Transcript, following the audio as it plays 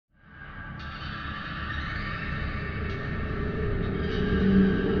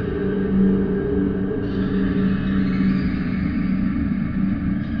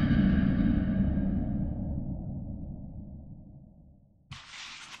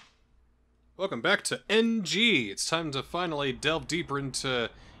Welcome back to NG. It's time to finally delve deeper into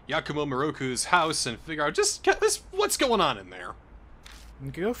Yakumo Moroku's house and figure out what's going on in there.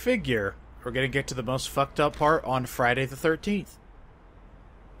 Go figure. We're gonna get to the most fucked up part on Friday the 13th.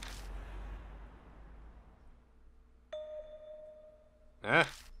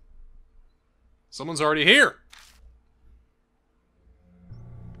 Someone's already here.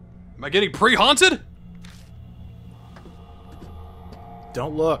 Am I getting pre-haunted?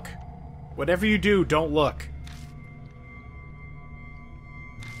 Don't look. Whatever you do, don't look.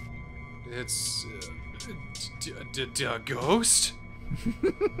 It's... a ghost?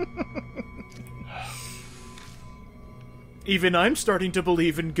 Even I'm starting to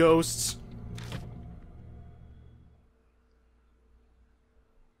believe in ghosts.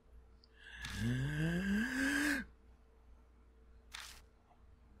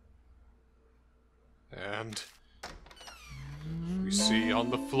 And we see on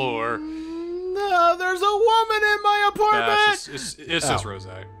the floor... No, there's a woman in my apartment! It's just Rose.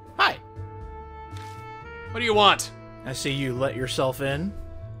 Hi. What do you want? I see you let yourself in.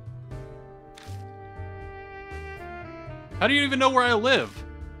 How do you even know where I live?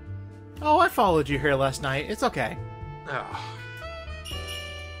 Oh, I followed you here last night. It's okay. Oh.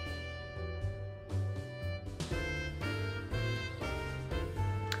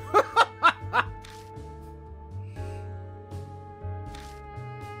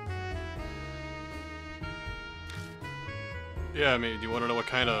 Yeah, I mean, do you want to know what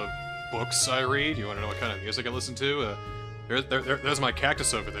kind of books I read? Do you want to know what kind of music I listen to? There's my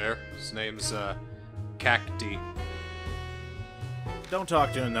cactus over there. His name's, Cacti. Don't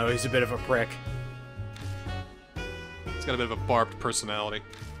talk to him, though. He's a bit of a prick. He's got a bit of a barbed personality.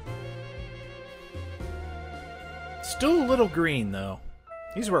 Still a little green, though.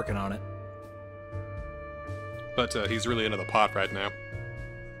 He's working on it. But, he's really into the pot right now.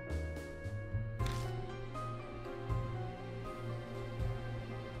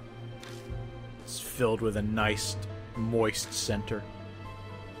 It's filled with a nice, moist center.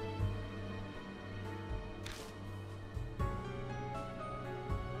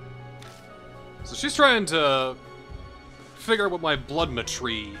 So she's trying to figure out what my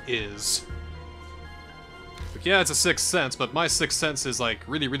bloodmetry is. Like, yeah, it's a sixth sense, but my sixth sense is, like,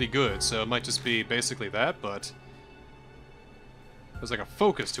 really, really good, so it might just be basically that, but there's, like, a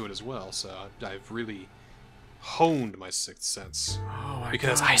focus to it as well, so I've really honed my sixth sense. Oh my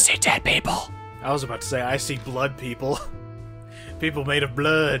because God. I see dead people! I was about to say, I see blood people. People made of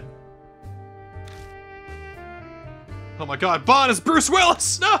blood. Oh my God, Bond is Bruce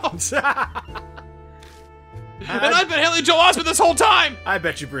Willis! No! And I've been Haley Joel Osment this whole time! I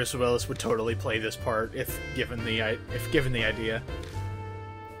bet you Bruce Willis would totally play this part if given the idea.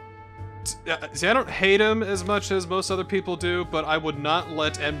 See, I don't hate him as much as most other people do, but I would not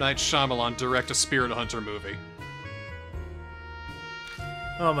let M. Night Shyamalan direct a Spirit Hunter movie.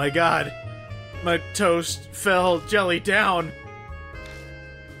 Oh my God. My toast fell jelly down.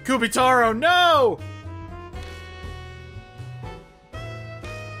 Kubitaro, no!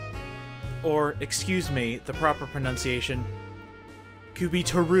 Or, excuse me, the proper pronunciation,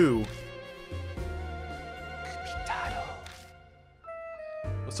 Kubitaru.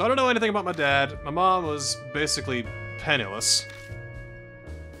 So I don't know anything about my dad. My mom was basically penniless.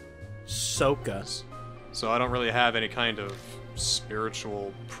 Soka. So I don't really have any kind of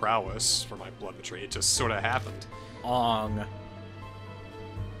spiritual prowess for my bloodmetry. It just sort of happened. Ong.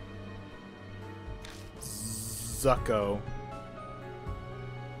 Zucco.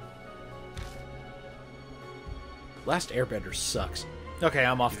 Last Airbender sucks. Okay,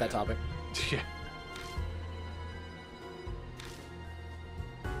 I'm off that topic. Yeah.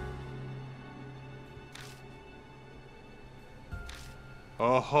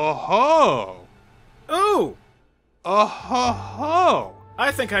 Oh ho ho! Ooh! Oh ho ho!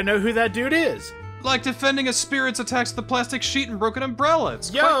 I think I know who that dude is. Like defending a spirit's attacks with the plastic sheet and broken umbrella. It's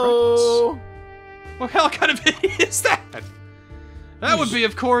quite Yo! reckless. What hell kind of idiot is that? That would be,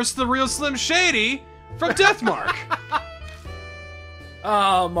 of course, the real Slim Shady from Deathmark.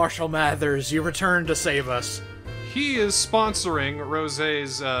 Ah, Marshall Mathers, you returned to save us. He is sponsoring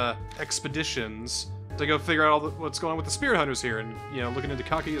Rose's expeditions to go figure out what's going on with the Spirit Hunters here and, you know, looking into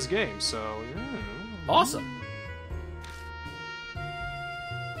Kaguya's game, so... Yeah. Awesome.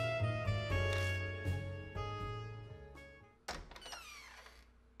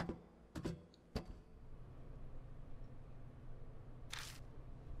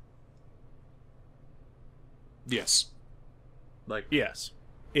 Yes. Like, Yes.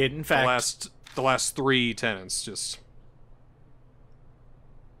 In fact, the last three tenants just...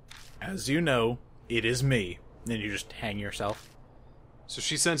 as you know, it is me. Then you just hang yourself. So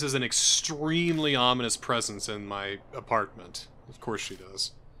she senses an extremely ominous presence in my apartment. Of course she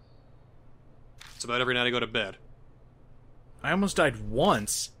does. It's about every night I go to bed. I almost died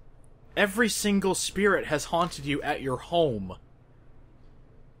once. Every single spirit has haunted you at your home.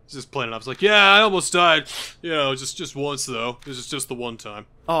 Just playing it up. It's like, yeah, I almost died. You know, just once, though. This is just the one time.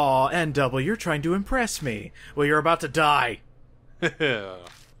 Aw, NW, you're trying to impress me. Well, you're about to die. Yeah.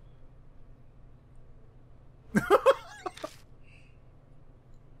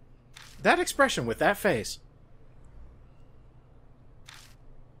 That expression with that face.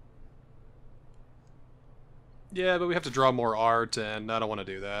 Yeah, but we have to draw more art, and I don't want to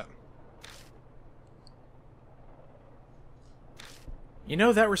do that. You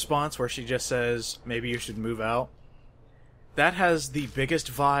know that response where she just says, maybe you should move out? That has the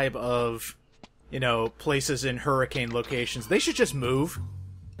biggest vibe of, you know, places in hurricane locations. They should just move.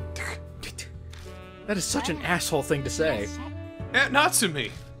 That is such an asshole thing to say.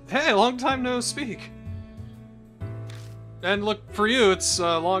 Natsumi! Hey, long time no speak. And look, for you, it's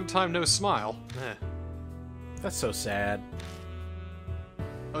a long time no smile. Eh. That's so sad.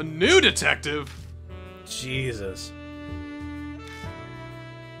 A new detective? Jesus.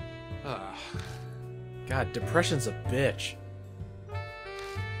 Ah. God, depression's a bitch.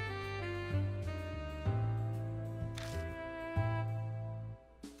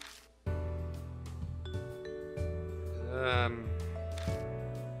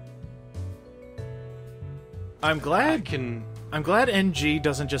 I'm glad NG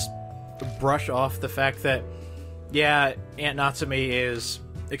doesn't just brush off the fact that, yeah, Aunt Natsume is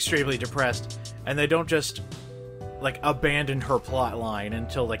extremely depressed, and they don't just, like, abandon her plot line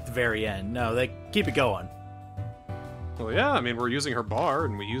until, like, the very end. No, they keep it going. Well, yeah, I mean, we're using her bar,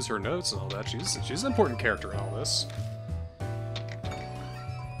 and we use her notes and all that. She's an important character in all this.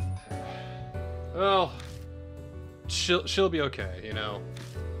 Well, she'll be okay, you know.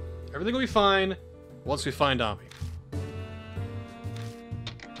 Everything will be fine once we find Ami.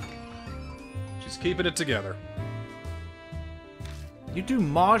 She's keeping it together. You do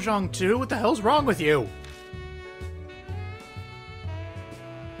Mahjong too? What the hell's wrong with you?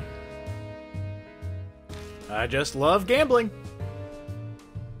 I just love gambling.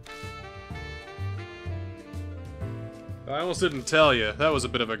 I almost didn't tell you. That was a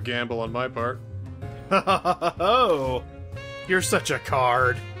bit of a gamble on my part. Oh, you're such a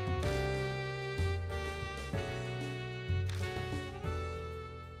card.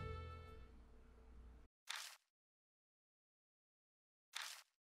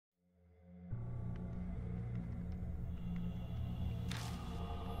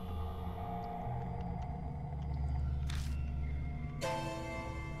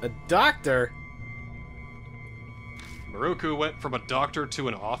 A doctor? Maruku went from a doctor to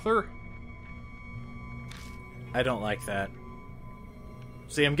an author? I don't like that.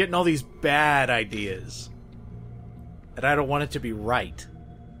 See, I'm getting all these bad ideas. And I don't want it to be right.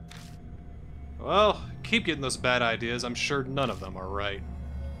 Well, keep getting those bad ideas. I'm sure none of them are right.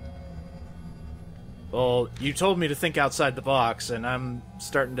 Well, you told me to think outside the box, and I'm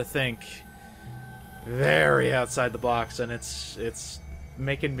starting to think very outside the box, and it's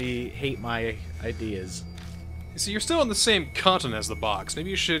making me hate my ideas. You see, you're still on the same continent as the box.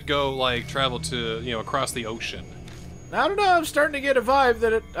 Maybe you should go, like, travel to, you know, across the ocean. I don't know, I'm starting to get a vibe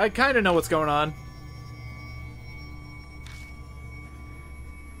that I kind of know what's going on.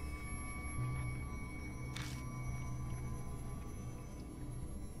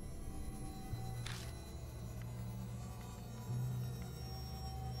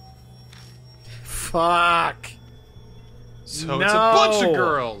 Fuck! So it's a bunch of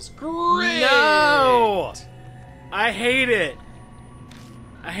girls! Great! No! I hate it!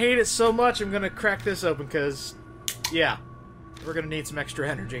 I hate it so much I'm gonna crack this open, because, yeah, we're gonna need some extra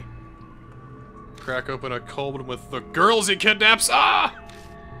energy. Crack open a cold one with the girls he kidnaps! Ah!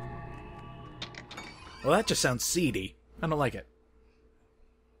 Well, that just sounds seedy. I don't like it.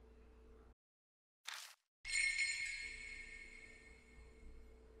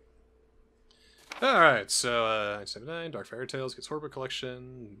 Alright, so, 979, Dark Fairy Tales gets Horrible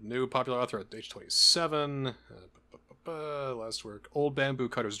Collection, new popular author at age 27, last work, Old Bamboo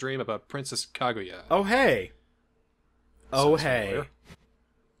Cutter's Dream about Princess Kaguya. Oh, hey. Oh, Sounds hey. familiar.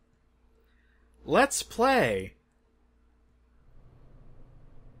 Let's play.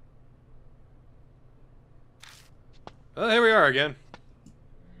 Here we are again.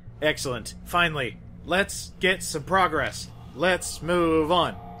 Excellent. Finally. Let's get some progress. Let's move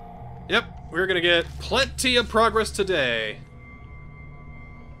on. Yep, we're gonna get plenty of progress today.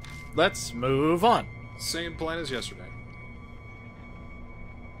 Let's move on. Same plan as yesterday.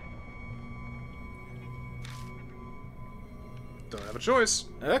 Don't have a choice.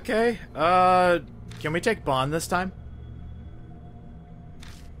 Okay, can we take Bond this time?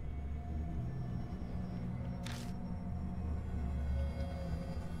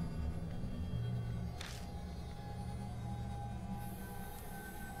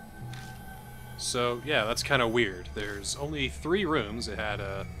 So, yeah, that's kind of weird. There's only 3 rooms. It had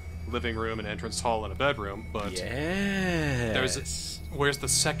a living room, an entrance hall, and a bedroom, but... Yes! Where's the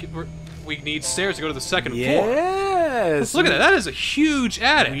second... We need stairs to go to the second floor. Yes! Look at that. That is a huge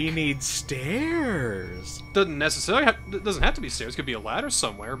attic. We need stairs. Doesn't necessarily it doesn't have to be stairs. It could be a ladder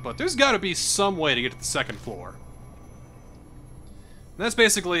somewhere, but there's got to be some way to get to the second floor. And that's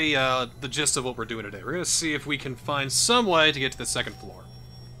basically the gist of what we're doing today. We're going to see if we can find some way to get to the second floor.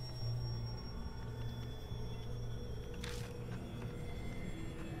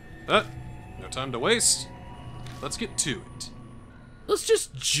 But, no time to waste. Let's get to it. Let's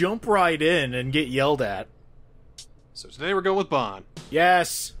just jump right in and get yelled at. So today we're going with Bond.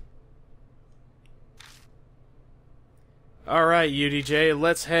 Yes! Alright, UDJ,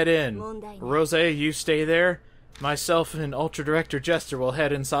 let's head in. Rose, you stay there. Myself and Ultra Director Jester will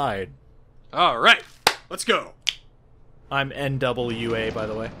head inside. Alright, let's go. I'm NWA, by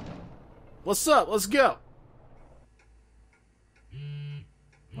the way. What's up? Let's go!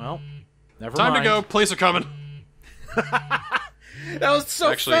 Well, never mind. Time to go. Police are coming. That was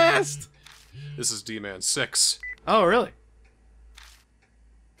so Actually, fast! This is D-Man 6. Oh, really?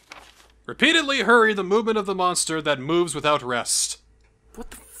 Repeatedly hurry the movement of the monster that moves without rest.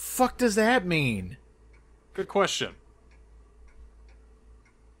 What the fuck does that mean? Good question.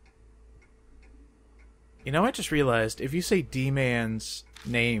 You know, I just realized, if you say D-Man's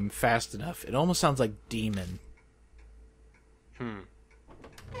name fast enough, it almost sounds like demon. Did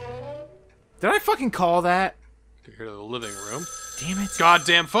I fucking call that? Get here to the living room. Damn it.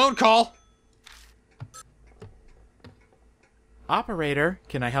 Goddamn phone call! Operator,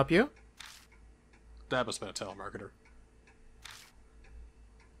 can I help you? That must have been a telemarketer.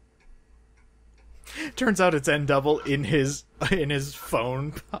 Turns out it's N-Double in his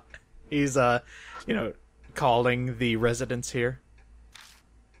phone. He's, you know, calling the residents here.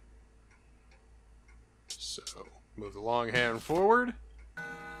 So, move the long hand forward.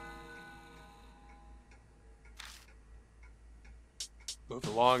 Move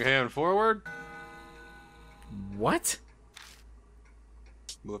the long hand forward. What?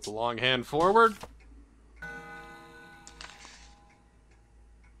 Move the long hand forward.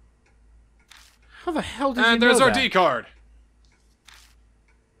 How the hell did you know that? And there's our D card.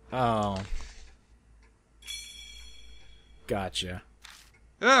 Oh. Gotcha.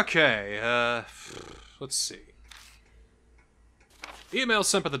 Okay, let's see. Emails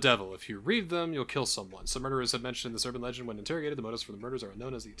sent by the devil. If you read them, you'll kill someone. Some murderers have mentioned in this urban legend when interrogated. The motives for the murders are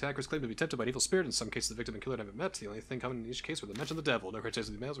unknown, as the attackers claim to be tempted by an evil spirit. In some cases, the victim and killer haven't met. The only thing common in each case were the mention of the devil. No criteria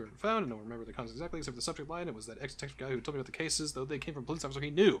of the emails were found, and no one remembered the context exactly, except for the subject line. It was that ex-detective guy who told me about the cases, though they came from a police officer he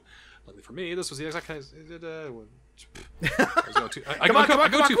knew. Luckily for me, this was the exact kind of... I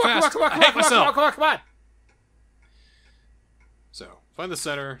go too fast. I hate myself. Come on! So, find the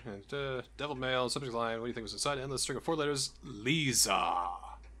center, and devil mail, subject line, what do you think was inside? Endless string of 4 letters, Lisa.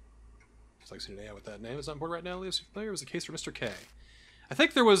 It's like seeing an AI with that name. It's on board right now, Lisa. Familiar? It was the case for Mr. K. I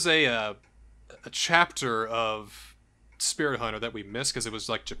think there was a chapter of Spirit Hunter that we missed because it was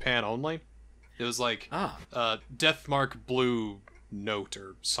like Japan only. It was like Deathmark Blue Note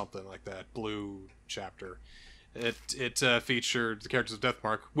or something like that. Blue chapter. It featured the characters of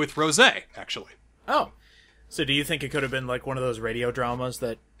Deathmark with Rose, actually. Oh. So do you think it could have been like one of those radio dramas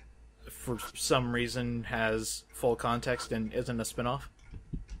that for some reason has full context and isn't a spin-off?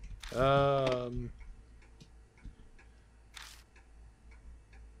 Try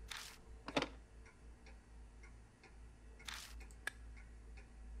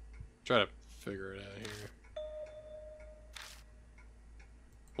to figure it out here.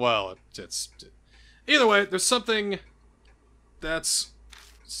 Well, either way, there's something that's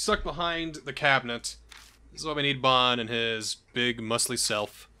stuck behind the cabinet. This is why we need Bond and his big, muscly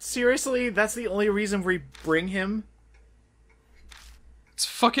self. Seriously? That's the only reason we bring him? It's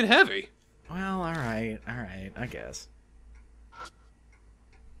fucking heavy. Well, alright, I guess.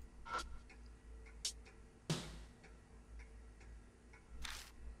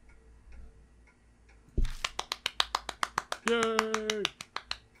 Yay!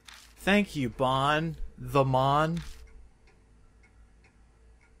 Thank you, Bond. The Mon.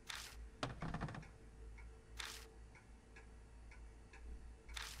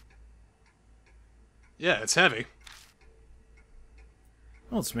 Yeah, it's heavy.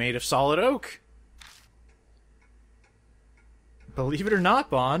 Well, it's made of solid oak. Believe it or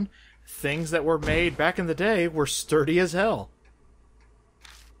not, Bond, things that were made back in the day were sturdy as hell.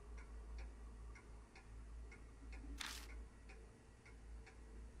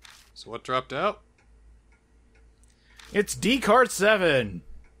 So what dropped out? It's D card 7.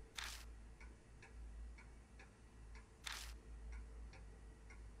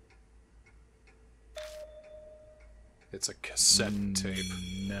 It's a cassette tape.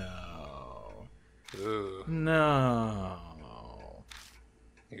 No. Ooh. No.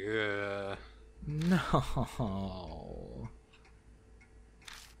 Yeah. No.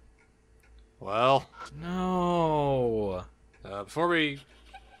 Well. No. Before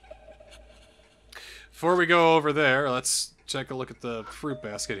we go over there, let's take a look at the fruit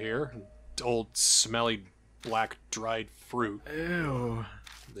basket here. Old, smelly, black, dried fruit. Ew.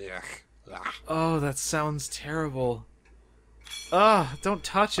 Ugh. Ugh. Oh, that sounds terrible. Ugh, don't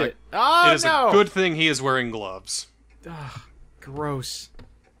touch it. It Oh, is no! a good thing he is wearing gloves. Ugh, gross.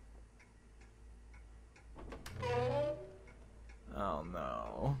 Oh,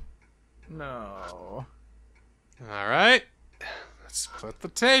 no. No. Alright. Let's put the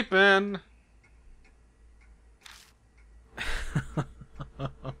tape in.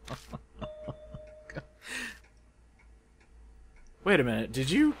 Wait a minute,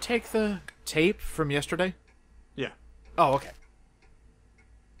 did you take the tape from yesterday? Yeah. Oh, okay.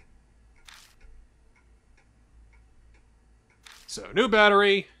 So, new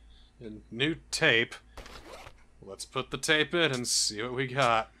battery and new tape. Let's put the tape in and see what we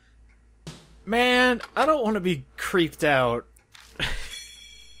got. Man, I don't want to be creeped out.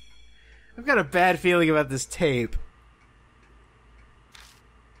 I've got a bad feeling about this tape.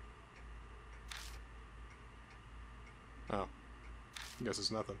 Oh. I guess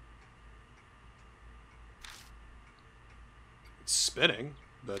it's nothing. It's spinning,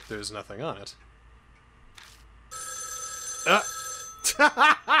 but there's nothing on it.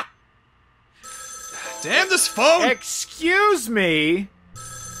 Damn this phone! Excuse me?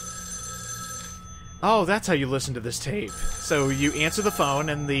 Oh, that's how you listen to this tape. So you answer the phone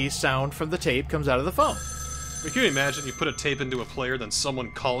and the sound from the tape comes out of the phone. Can you imagine you put a tape into a player, then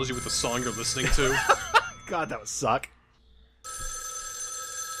someone calls you with the song you're listening to? God, that would suck.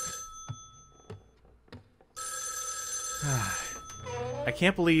 I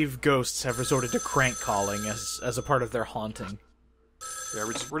can't believe ghosts have resorted to crank calling as a part of their haunting. Yeah,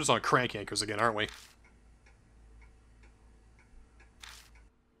 we're just on crank anchors again, aren't we?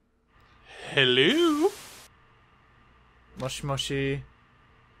 Hello? Mush mushy.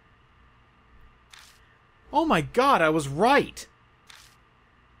 Oh my god, I was right!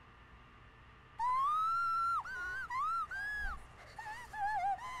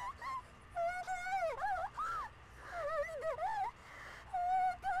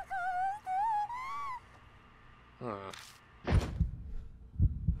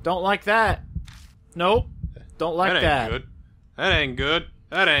 Don't like that. Nope. Don't like That that. ain't good. That ain't good.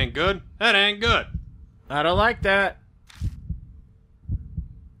 That ain't good. That ain't good. I don't like that.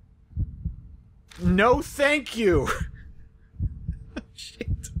 No, thank you.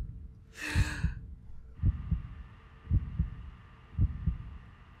 Shit.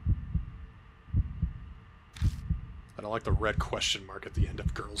 I don't like the red question mark at the end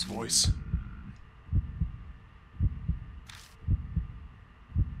of girl's voice.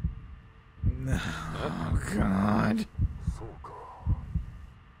 Oh, God.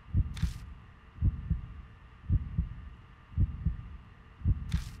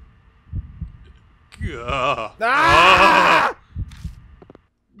 Ah!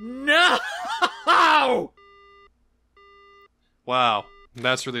 No! Wow,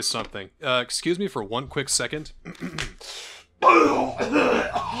 that's really something. Excuse me for one quick second.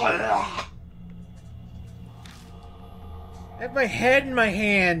 I have my head in my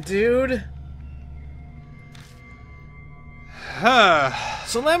hand, dude.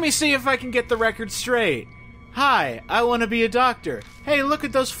 So let me see if I can get the record straight. Hi, I want to be a doctor. Hey, look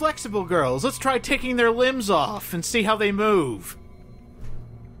at those flexible girls. Let's try taking their limbs off and see how they move.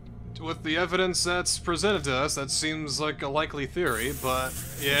 With the evidence that's presented to us, that seems like a likely theory, but,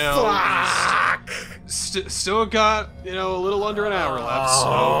 you know, still got, you know, a little under an hour left,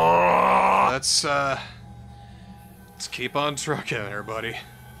 so let's keep on trucking her, buddy.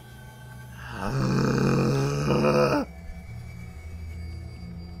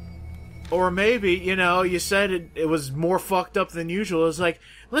 Or maybe, you know, you said it was more fucked up than usual. It's like,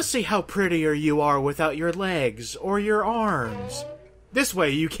 let's see how prettier you are without your legs or your arms. This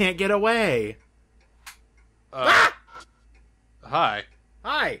way you can't get away. Hi.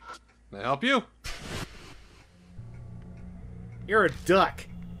 Hi. Can I help you? You're a duck.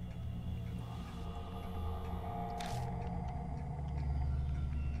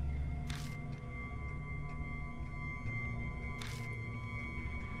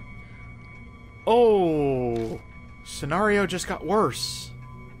 Oh, scenario just got worse.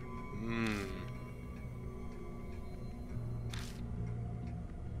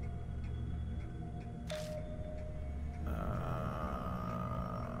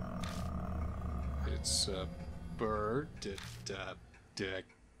 It's a bird.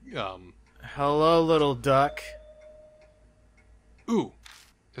 Hello, little duck. Ooh,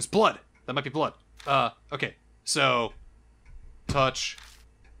 there's blood. That might be blood. Okay. So, touch.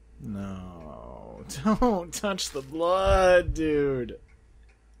 No, don't touch the blood, dude.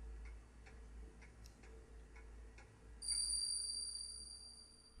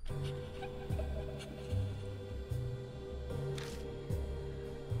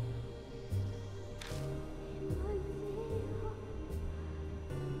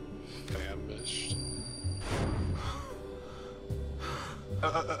 Famished.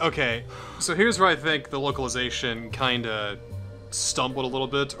 Okay, so here's where I think the localization kinda stumbled a little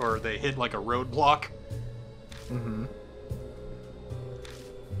bit, or they hit like a roadblock. Mm-hmm.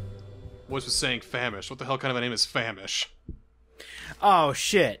 Voice was saying famish. What the hell kind of a name is famish? Oh,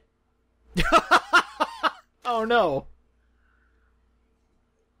 shit. Oh, no.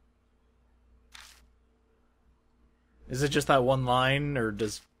 Is it just that one line, or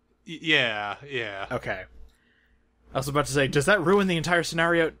does... Yeah. Okay. I was about to say, does that ruin the entire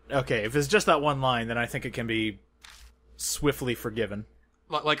scenario? Okay, if it's just that one line, then I think it can be swiftly forgiven.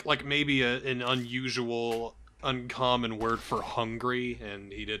 Like maybe an unusual, uncommon word for hungry,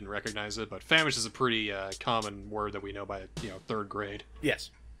 and he didn't recognize it, but famish is a pretty common word that we know by, 3rd grade.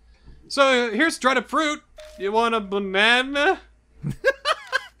 Yes. So, here's dried up fruit. You want a banana?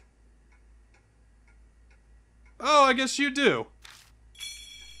 Oh, I guess you do.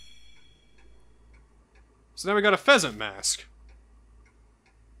 So now we got a pheasant mask.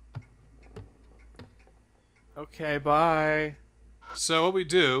 Okay, bye. So what we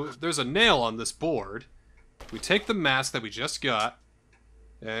do, there's a nail on this board. We take the mask that we just got,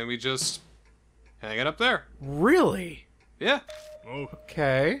 and we just hang it up there. Really? Yeah.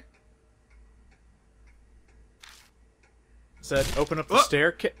 Okay. Does that open up the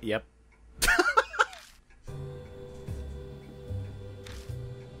staircase? Yep.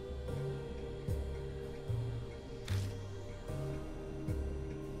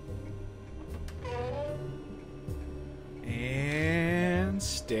 And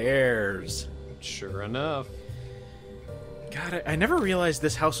stairs. Sure enough. God, I never realized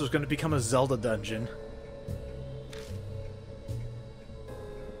this house was going to become a Zelda dungeon.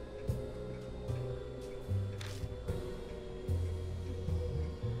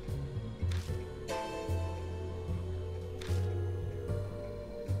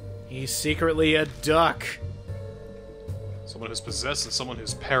 He's secretly a duck. Someone who's possessed and someone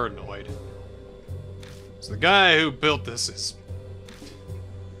who's paranoid. So the guy who built this is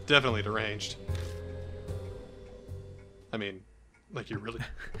definitely deranged. I mean, like you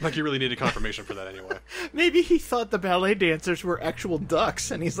really need a confirmation for that anyway. Maybe he thought the ballet dancers were actual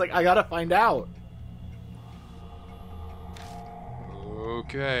ducks, and he's like, I gotta find out.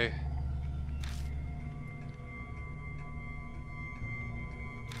 Okay.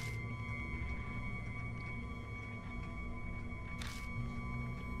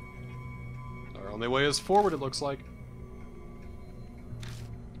 Our only way is forward, it looks like.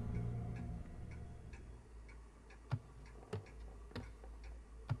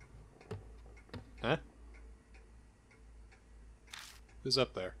 Huh? Who's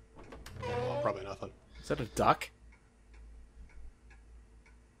up there? Oh, probably nothing. Is that a duck?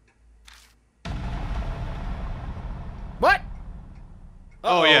 What?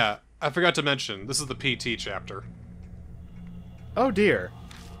 Oh yeah, I forgot to mention, this is the PT chapter. Oh dear.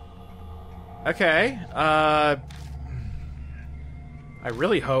 Okay, I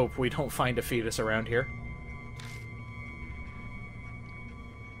really hope we don't find a fetus around here.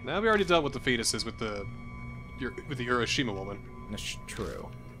 Now we already dealt with the fetuses with the Urashima woman. That's true.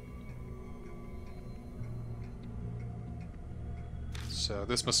 So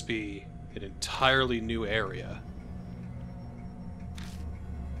this must be an entirely new area.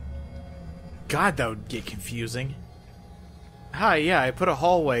 God, that would get confusing. Hi, yeah, I put a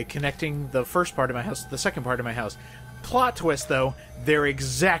hallway connecting the first part of my house to the second part of my house. Plot twist, though, they're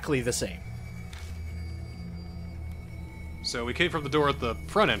exactly the same. So we came from the door at the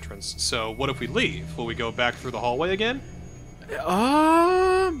front entrance, so what if we leave? Will we go back through the hallway again?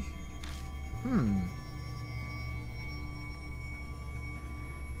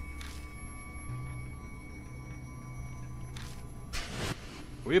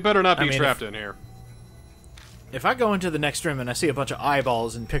 We better not be trapped in here. If I go into the next room and I see a bunch of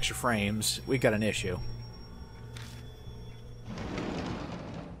eyeballs in picture frames, we got an issue.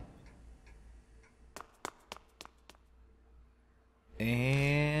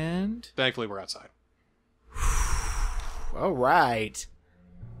 And... Thankfully, we're outside. Alright.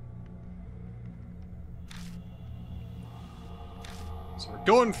 So we're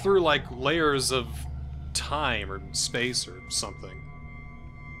going through, like, layers of time or space or something.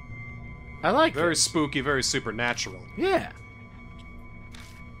 I like Very this. spooky, very supernatural. Yeah.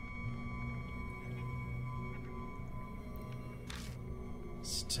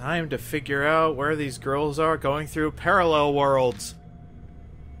 It's time to figure out where these girls are going through parallel worlds.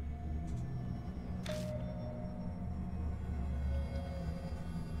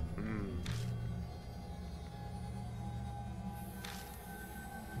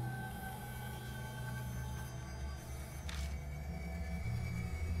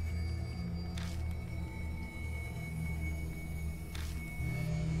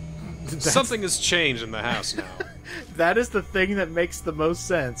 Something has changed in the house now. That is the thing that makes the most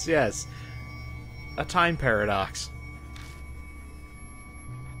sense, yes. A time paradox.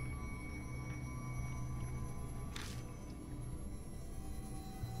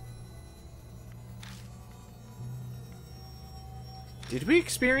 Did we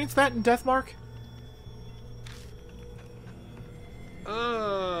experience that in Deathmark?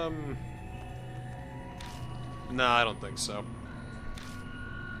 No, I don't think so.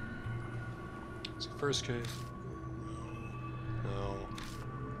 First case. No.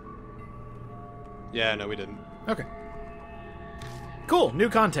 Yeah, no, we didn't. Okay. Cool, new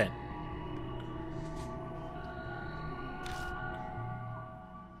content.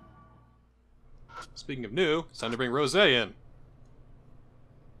 Speaking of new, it's time to bring Rosé in.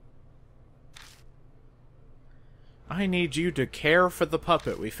 I need you to care for the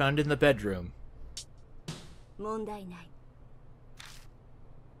puppet we found in the bedroom. 問題ない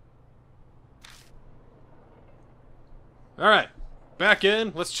Alright, back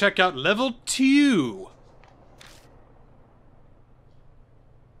in. Let's check out level 2.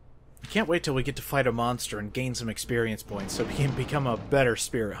 I can't wait till we get to fight a monster and gain some experience points so we can become a better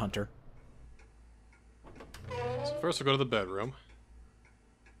spirit hunter. So first we'll go to the bedroom.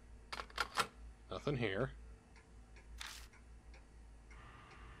 Nothing here.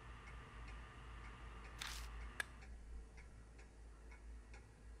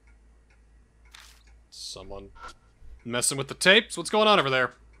 Someone messing with the tapes? What's going on over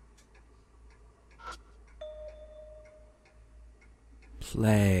there?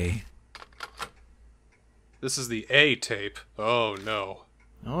 Play. This is the A tape. Oh no.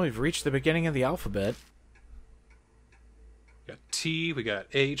 Oh, we've reached the beginning of the alphabet. We got T, we got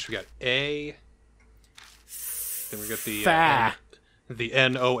H, we got A. Then we got the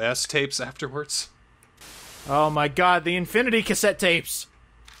NOS tapes afterwards. Oh my god, the Infinity cassette tapes!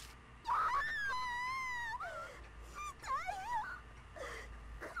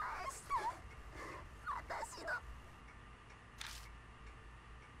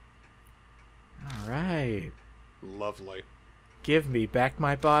 Alright. Lovely. Give me back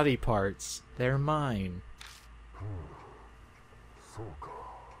my body parts. They're mine.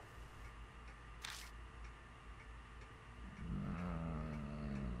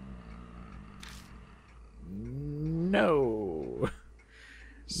 No.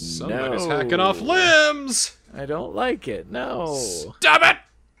 Somebody's No. hacking off limbs! I don't like it. No. Stop it!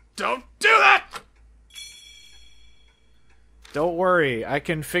 Don't do that! Don't worry. I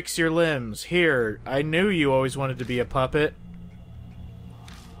can fix your limbs. Here. I knew you always wanted to be a puppet.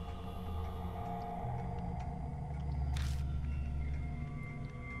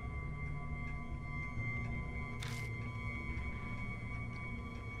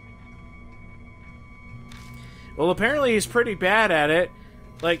 Well, apparently he's pretty bad at it.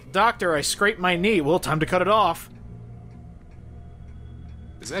 Like, doctor, I scraped my knee. Well, time to cut it off.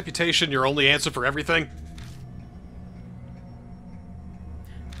 Is amputation your only answer for everything?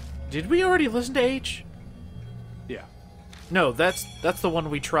 Did we already listen to H? Yeah. No, that's the one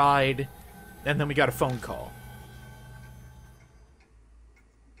we tried, and then we got a phone call.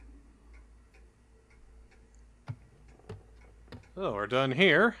 Oh, we're done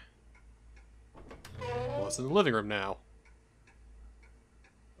here. Well, it's in the living room now.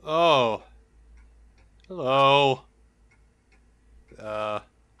 Oh. Hello.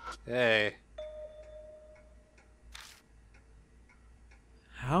 Hey.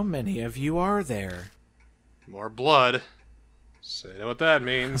 How many of you are there? More blood. So you know what that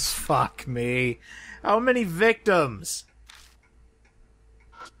means. Fuck me. How many victims?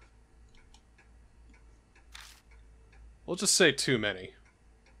 We'll just say too many.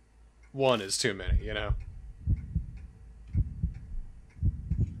 One is too many, you know?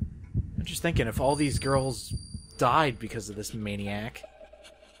 I'm just thinking if all these girls died because of this maniac.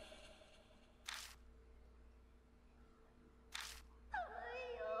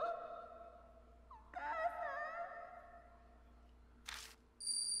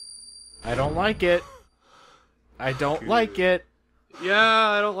 I don't like it. I don't like it. Yeah,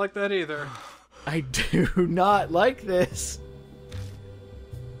 I don't like that either. I do not like this.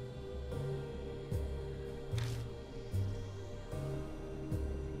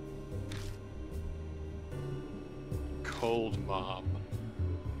 Cold mom.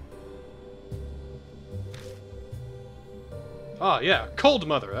 Oh yeah, cold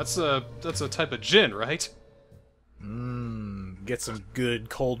mother. That's a type of gin, right? Get some good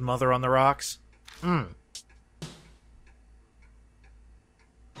cold mother on the rocks.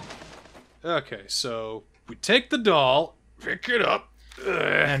 Okay, so we take the doll, pick it up,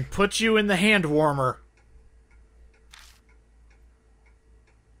 And put you in the hand warmer.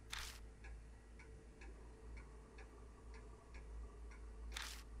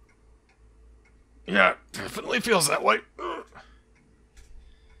 Yeah, definitely feels that way.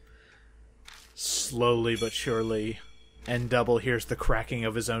 Slowly but surely, N-Double hears the cracking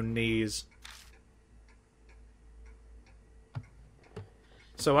of his own knees.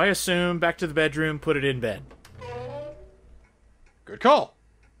 So I assume back to the bedroom, put it in bed. Good call.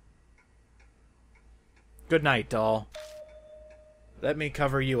 Good night, doll. Let me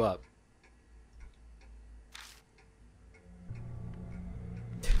cover you up.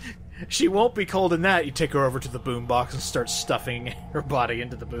 She won't be cold in that. You take her over to the boombox and start stuffing her body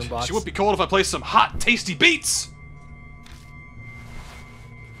into the boombox. She won't be cold if I play some hot, tasty beats!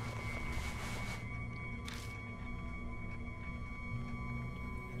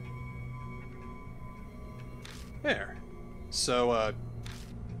 There. So,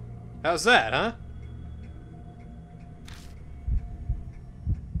 how's that, huh?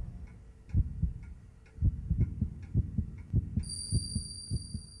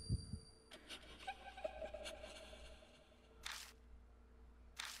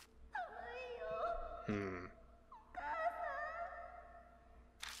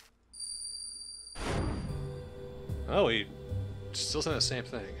 Oh, he still saying the same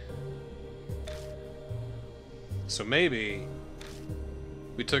thing. So maybe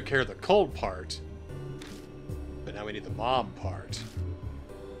we took care of the cold part, but now we need the mom part.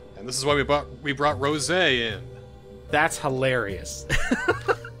 And this is why we brought Rosé in. That's hilarious.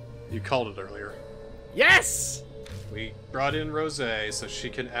 You called it earlier. Yes! We brought in Rosé so she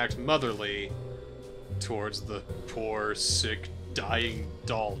can act motherly towards the poor, sick, dying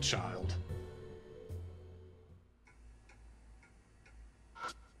doll child.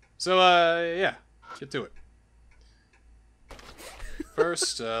 So, yeah, get to it.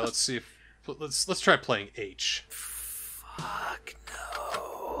 First, let's see if let's try playing H. Fuck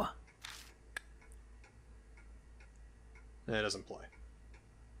no. It doesn't play,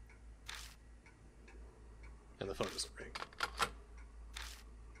 and the phone doesn't ring.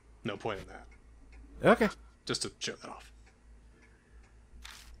 No point in that. Okay. Just to show that off.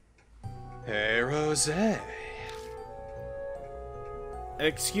 Hey, Rosé.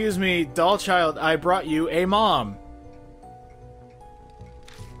 Excuse me, doll child, I brought you a mom.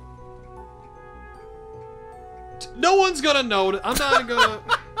 No one's gonna know. I'm not gonna.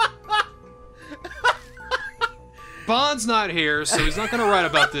 Bond's not here, so he's not gonna write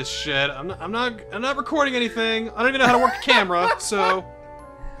about this shit. I'm not recording anything. I don't even know how to work a camera, so.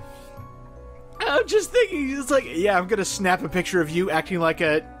 I'm just thinking, it's like, yeah, I'm gonna snap a picture of you acting like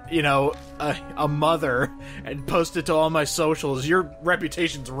a mother and post it to all my socials. Your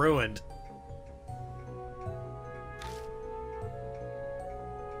reputation's ruined.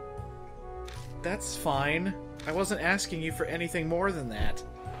 That's fine. I wasn't asking you for anything more than that.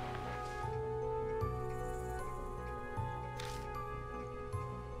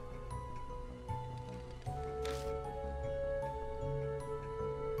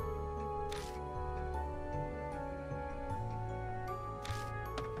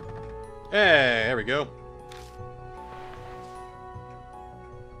 Hey, there we go.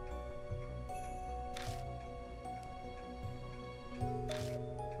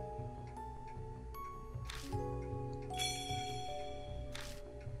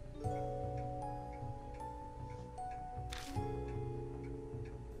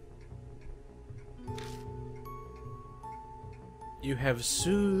 You have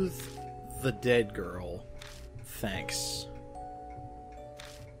soothed the dead girl. Thanks.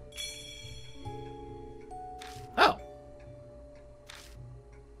 Oh.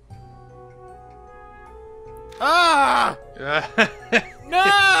 Ah!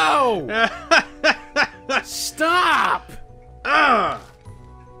 No! Stop! Ah!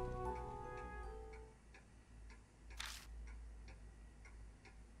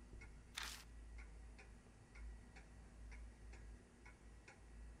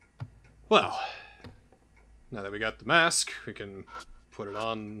 Well, now that we got the mask, we can put it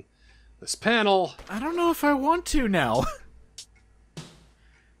on this panel. I don't know if I want to now.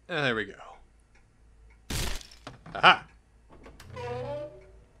 And there we go. Aha!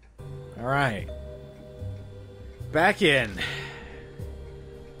 Alright. Back in.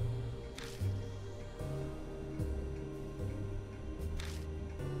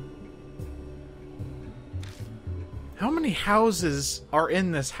 How many houses are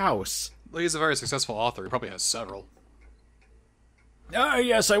in this house? Well, he's a very successful author. He probably has several. Ah,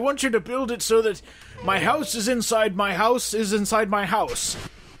 yes, I want you to build it so that my house is inside my house is inside my house.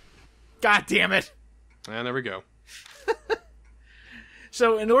 God damn it. And there we go.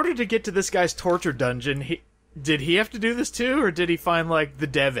 So, in order to get to this guy's torture dungeon, did he have to do this too, or did he find, like, the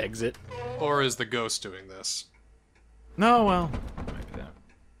dev exit? Or is the ghost doing this? No, well, might be that.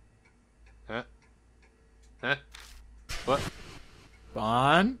 Huh? Huh? What?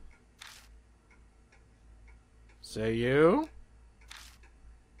 Bon? Say you?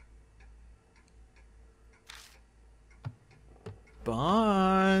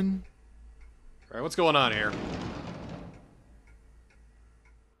 Bon? Alright, what's going on here?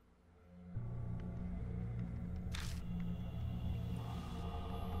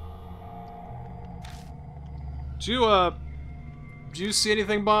 Did you see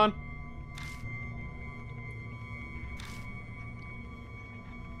anything, Bon?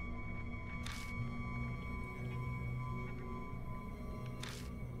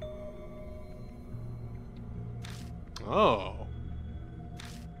 Oh.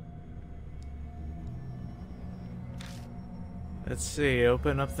 Let's see,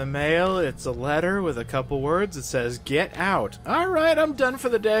 open up the mail. It's a letter with a couple words. It says, "Get out." Alright, I'm done for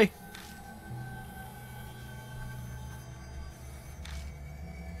the day.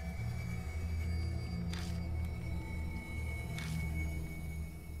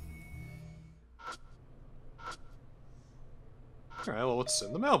 Alright, well, what's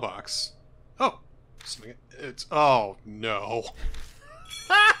in the mailbox? Oh. Something. It's. Oh, no.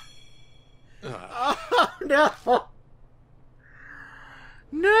 Oh, no!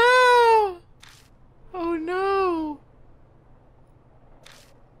 No! Oh, no!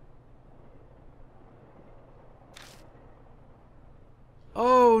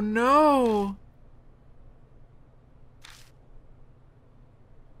 Oh, no!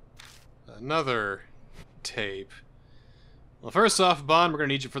 Another tape. Well, first off, Bon, we're gonna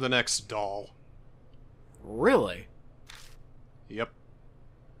need you for the next doll. Really? Yep.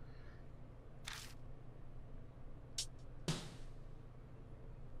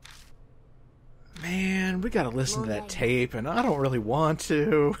 Man, we gotta listen to that tape, and I don't really want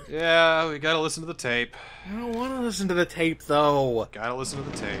to. Yeah, we gotta listen to the tape. I don't want to listen to the tape, though. Gotta listen to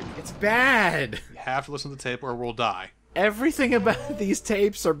the tape. It's bad. You have to listen to the tape or we'll die. Everything about these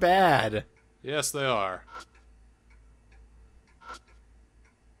tapes are bad. Yes, they are.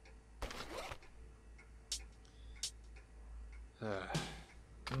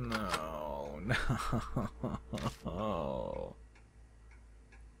 No, no.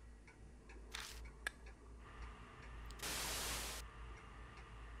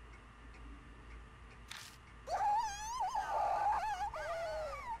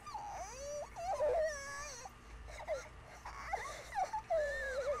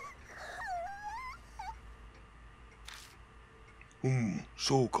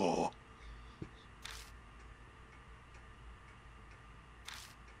 Soか.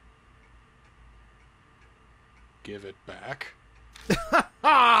 Give it back.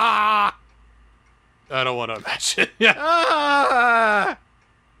 Ah! I don't want to imagine. Yeah. Ah!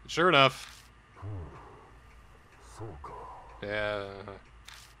 Sure enough. Yeah.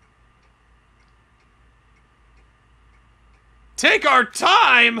 Take our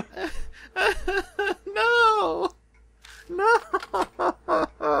time! No! No!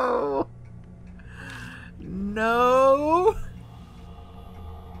 No!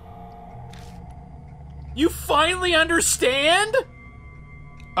 You finally understand?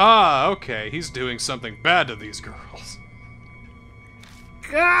 Ah, okay. He's doing something bad to these girls.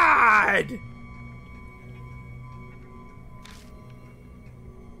 God!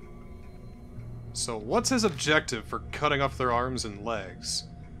 So what's his objective for cutting off their arms and legs?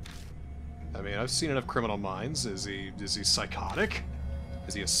 I mean, I've seen enough Criminal Minds. Is he psychotic?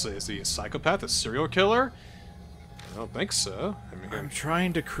 Is he a psychopath, a serial killer? I don't think so. I mean, I'm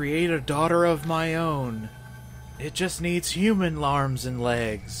trying to create a daughter of my own. It just needs human arms and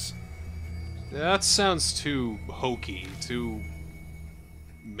legs. that sounds too hokey, too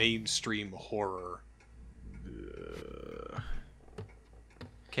mainstream horror.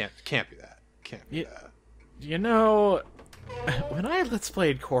 Can't be that. Can't be that. You know, when I Let's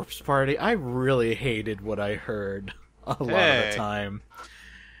Played Corpse Party, I really hated what I heard a lot of the time.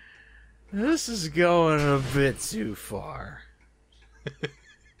 This is going a bit too far.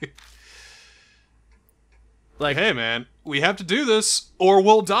 Like, hey man, we have to do this or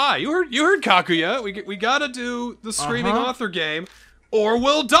we'll die. You heard Kakuya. We gotta do the Screaming Author game or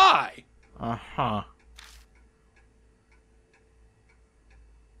we'll die. Uh-huh.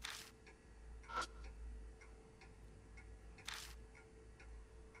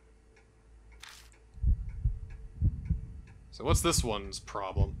 So what's this one's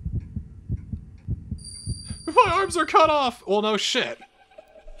problem? My arms are cut off! Well, no shit.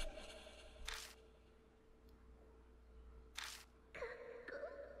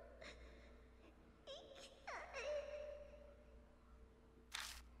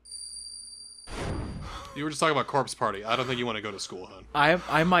 You were just talking about Corpse Party. I don't think you want to go to school, hon.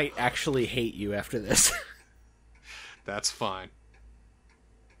 I might actually hate you after this. That's fine.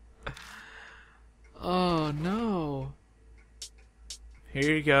 Oh, no.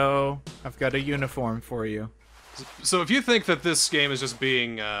 Here you go. I've got a uniform for you. So if you think that this game is just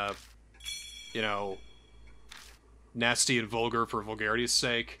being, you know, nasty and vulgar for vulgarity's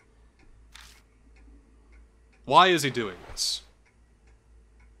sake, why is he doing this?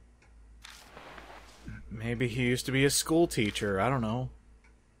 Maybe he used to be a school teacher. I don't know.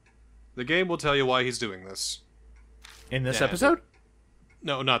 The game will tell you why he's doing this. In this episode?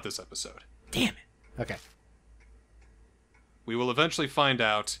 No, not this episode. Damn it. Okay. We will eventually find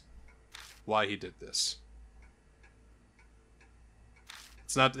out why he did this.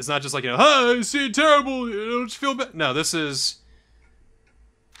 It's not just like, you know, hey, I see terrible, you know, just feel bad. No, this is...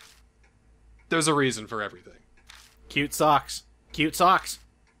 There's a reason for everything. Cute socks. Cute socks.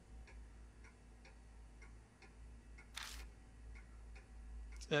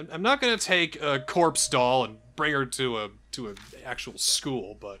 And I'm not gonna take a corpse doll and bring her to a actual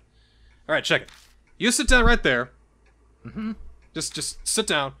school, but... Alright, check it. You sit down right there. Mm-hmm. Just sit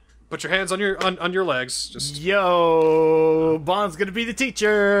down. Put your hands on your legs. Just... Yo, Bond's gonna be the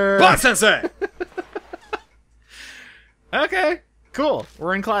teacher! Bond Sensei! Okay, cool.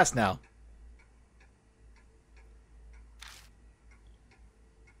 We're in class now.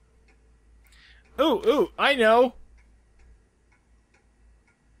 Ooh, I know!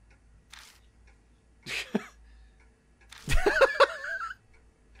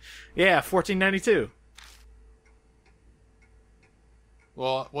 Yeah, 1492.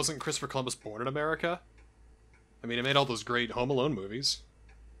 Well, wasn't Christopher Columbus born in America? I mean, he made all those great Home Alone movies.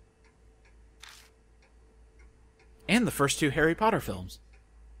 And the first two Harry Potter films.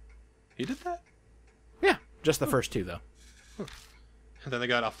 He did that? Yeah, just the first two, though. And then they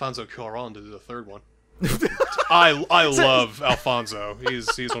got Alfonso Cuarón to do the third one. I love Alfonso. He's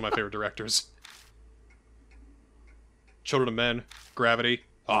one of my favorite directors. Children of Men, Gravity.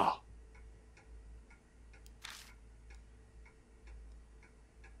 Ah.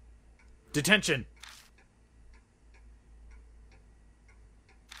 Detention.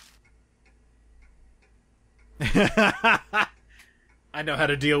 I know how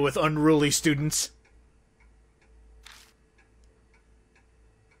to deal with unruly students.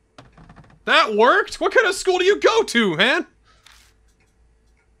 That worked? What kind of school do you go to, man?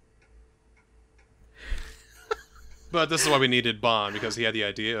 But this is why we needed Bond, because he had the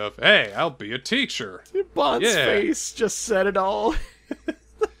idea of, hey, I'll be a teacher. Bond's face just said it all.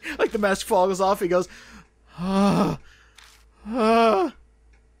 Like the mask falls off, he goes, I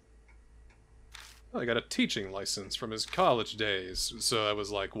got a teaching license from his college days, so that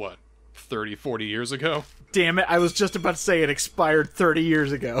was like, what, 30, 40 years ago? Damn it, I was just about to say it expired 30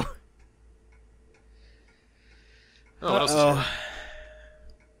 years ago. Oh, what else is here?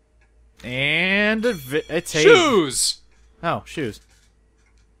 And it's shoes! Oh, shoes.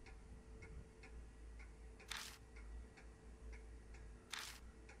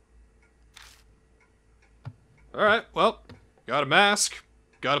 Alright, well, got a mask.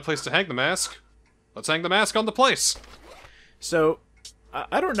 Got a place to hang the mask. Let's hang the mask on the place. So,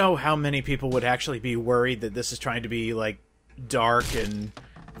 I don't know how many people would actually be worried that this is trying to be, like, dark and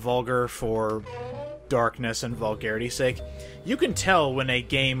vulgar for darkness and vulgarity's sake. You can tell when a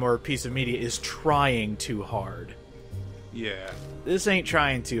game or a piece of media is trying too hard. Yeah. This ain't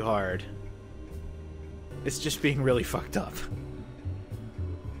trying too hard. It's just being really fucked up.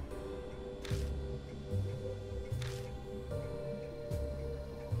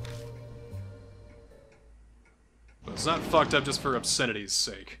 It's not fucked up just for obscenity's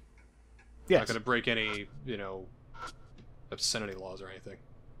sake. Yes. Not gonna break any, you know, obscenity laws or anything.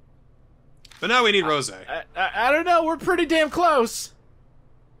 But now we need Rose. I don't know, we're pretty damn close.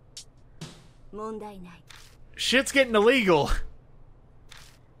 問題ない Shit's getting illegal.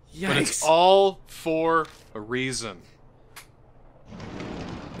 Yikes. But it's all for a reason.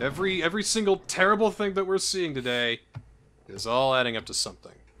 Every single terrible thing that we're seeing today is all adding up to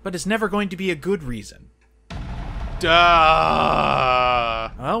something. But it's never going to be a good reason.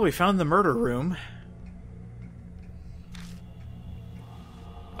 Well, we found the murder room.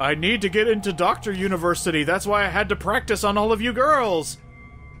 I need to get into Doctor University. That's why I had to practice on all of you girls.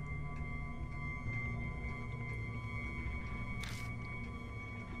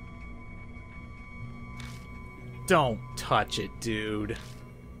 Don't touch it, dude.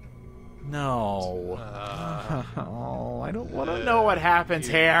 No. Oh, I don't want to know what happens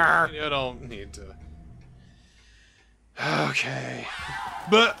here. You don't need to. Okay.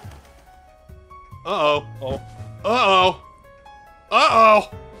 But. Uh-oh. Oh. Uh-oh. Uh-oh.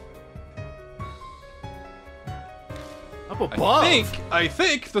 Up above. I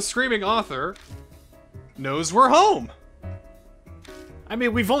think the screaming author knows we're home. I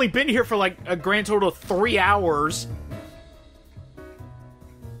mean, we've only been here for like a grand total of 3 hours.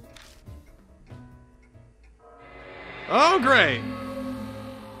 Oh, great.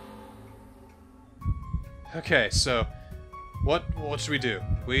 Okay, so what should we do?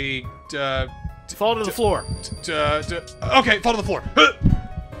 We Fall to the floor. okay, fall to the floor.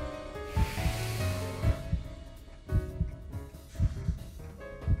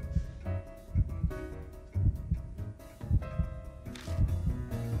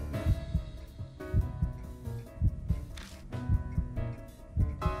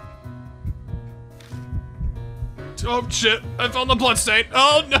 Oh shit, I found the bloodstain.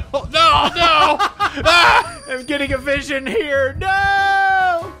 Oh no, no, no! Ah! I'm getting a vision here.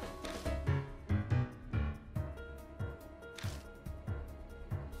 No!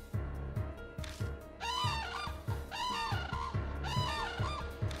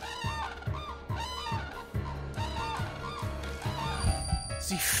 Is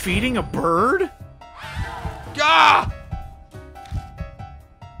he feeding a bird? Ah!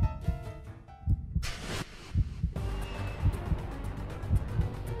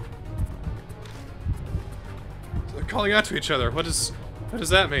 They're calling out to each other. What does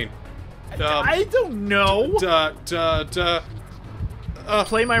that mean? I don't know.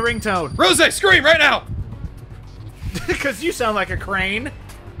 Play my ringtone. Rose, scream right now! Because you sound like a crane.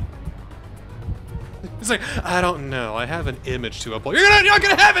 It's like, I don't know. I have an image to upload. You're not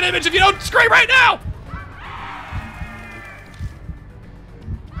gonna have an image if you don't scream right now!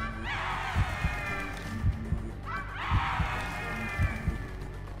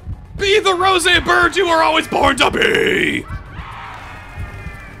 Be the rose bird you were always born to be!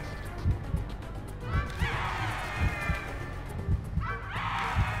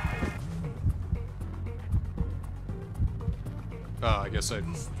 I guess I...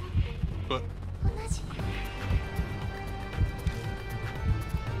 But...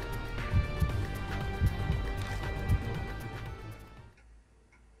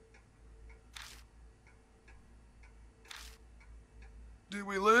 Did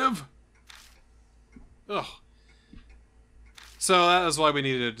we live? Ugh. So that is why we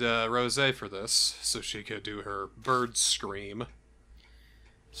needed Rose for this, so she could do her bird scream.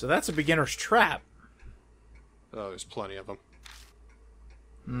 So that's a beginner's trap. Oh, there's plenty of them.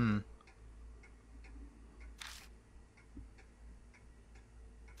 Hmm.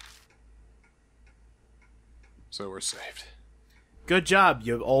 So we're saved. Good job,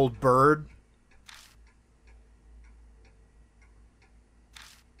 you old bird.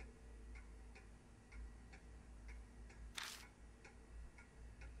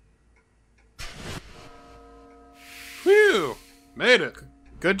 Phew! Made it.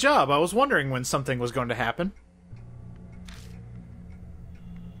 Good job. I was wondering when something was going to happen.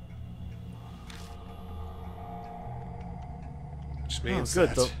 Which means good.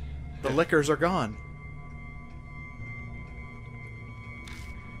 that... The liquors are gone.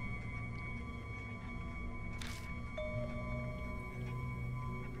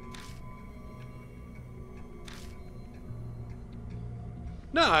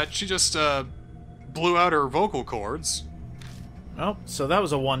 Nah, she just, blew out her vocal cords. Oh, so that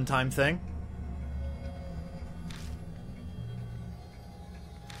was a one-time thing.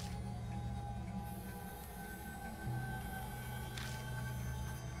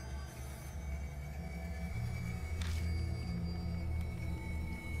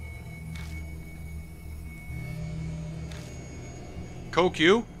 Coke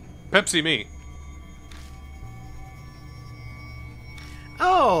you, Pepsi me.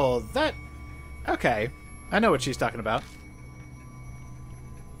 Oh, that... Okay. I know what she's talking about.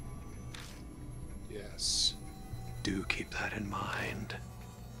 Yes. Do keep that in mind.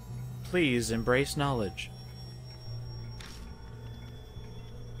 Please embrace knowledge.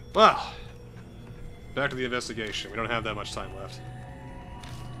 Well, back to the investigation. We don't have that much time left.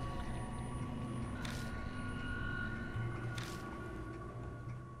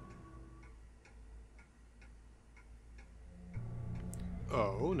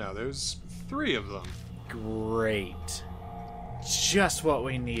 Oh, now there's 3 of them. Great. Just what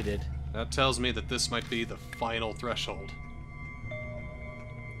we needed. That tells me that this might be the final threshold.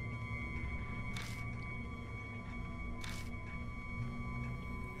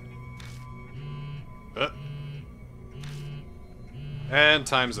 And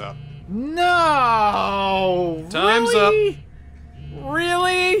time's up. No! Time's really?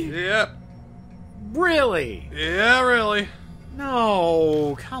 Really? Yep. Really? Yeah, really.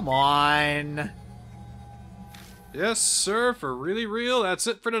 No, come on. Yes, sir, for really real, that's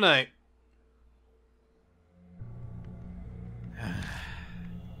it for tonight.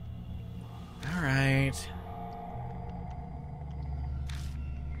 All right.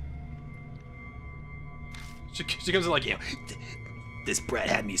 She comes in like, you know, This bread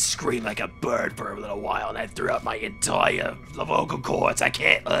had me scream like a bird for a little while, and I threw up my entire vocal cords. I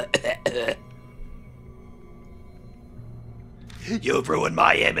can't. You've ruined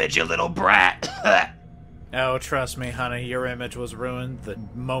my image, you little brat. Oh, trust me, honey, your image was ruined the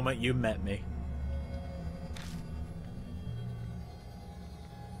moment you met me.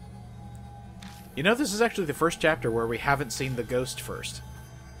 You know, this is actually the first chapter where we haven't seen the ghost first.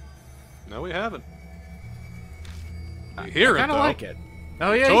 no, we haven't. We hear I it, kind of though. like it.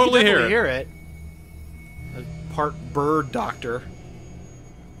 Oh yeah, Totally you can hear definitely hear it. A part bird doctor.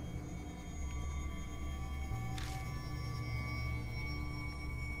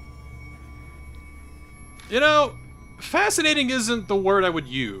 You know, fascinating isn't the word I would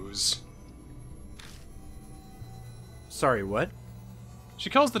use. Sorry, what? She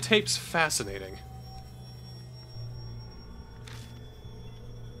calls the tapes fascinating.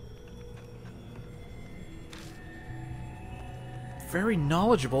 Very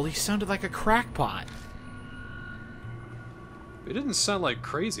knowledgeable. He sounded like a crackpot. He didn't sound like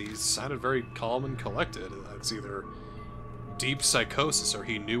crazy. He sounded very calm and collected. It's either deep psychosis or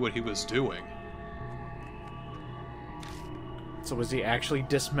he knew what he was doing. So was he actually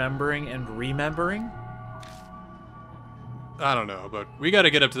dismembering and remembering? I don't know, but we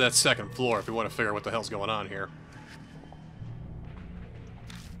gotta get up to that second floor if we want to figure out what the hell's going on here.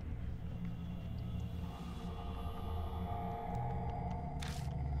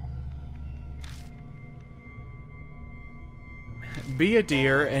 Be a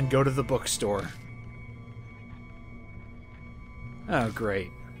deer and go to the bookstore. Oh, great.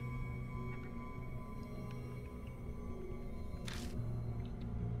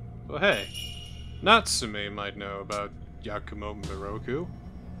 Well, hey, Natsume might know about Yakumo Miroku.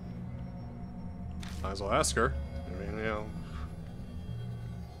 Might as well ask her. I mean, you know.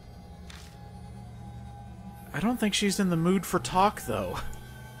 I don't think she's in the mood for talk, though.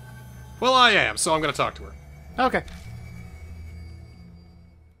 Well, I am, so I'm gonna talk to her. Okay.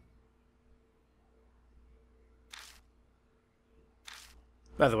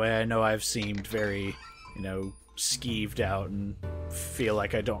 By the way, I know I've seemed very, skeeved out and feel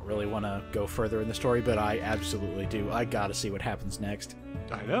like I don't really want to go further in the story, but I absolutely do. I gotta see what happens next.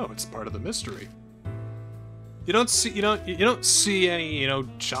 I know, it's part of the mystery. You don't see any,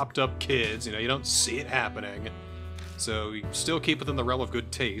 chopped up kids, you don't see it happening. So you still keep within the realm of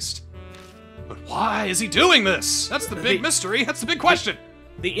good taste. But why is he doing this? That's the big mystery. That's the big question.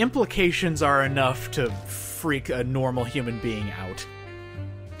 The implications are enough to freak a normal human being out.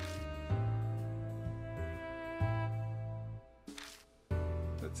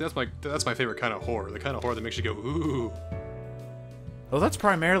 That's my favorite kind of horror. The kind of horror that makes you go, ooh. Well, that's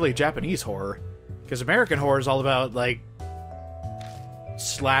primarily Japanese horror. Because American horror is all about,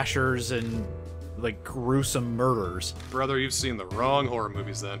 slashers and, gruesome murders. Brother, you've seen the wrong horror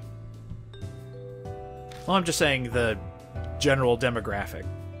movies then. Well, I'm just saying the general demographic.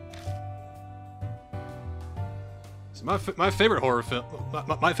 So my favorite horror film,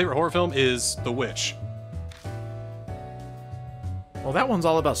 my favorite horror film is The Witch. Well, that one's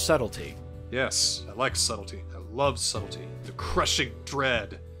all about subtlety. Yes, I like subtlety. I love subtlety. The crushing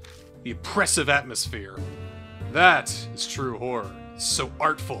dread. The oppressive atmosphere. That is true horror. It's so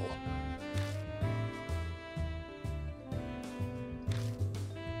artful.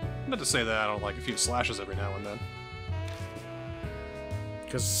 Not to say that I don't like a few slashes every now and then.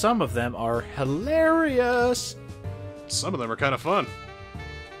 Because some of them are hilarious. Some of them are kind of fun.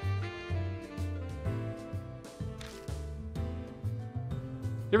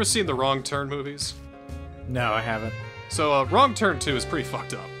 You ever seen the Wrong Turn movies? No, I haven't. So, Wrong Turn 2 is pretty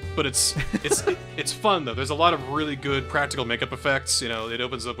fucked up. But it's fun, though. There's a lot of really good practical makeup effects. It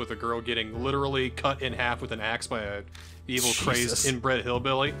opens up with a girl getting literally cut in half with an axe by a evil, crazed, inbred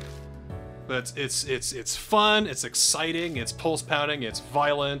hillbilly. But it's fun, it's exciting, it's pulse-pounding, it's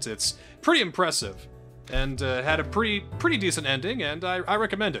violent, it's pretty impressive. and had a pretty decent ending, and I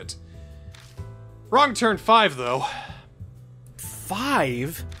recommend it. Wrong Turn 5, though.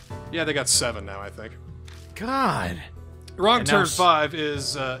 5? Yeah, they got 7 now, I think. God. Wrong Turn 5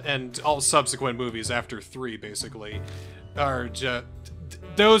 is, and all subsequent movies after 3, basically, are just...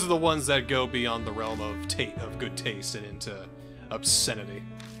 Those are the ones that go beyond the realm of good taste and into obscenity.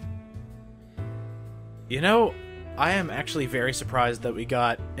 You know, I am actually very surprised that we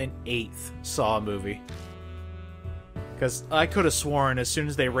got an 8th Saw movie. Because I could have sworn as soon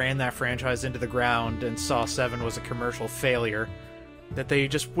as they ran that franchise into the ground and Saw 7 was a commercial failure, that they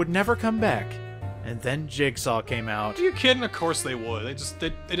just would never come back. And then Jigsaw came out. Are you kidding? Of course they would.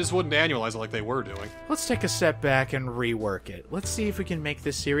 They just wouldn't annualize it like they were doing. Let's take a step back and rework it. Let's see if we can make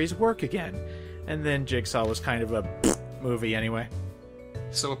this series work again. And then Jigsaw was kind of a movie anyway.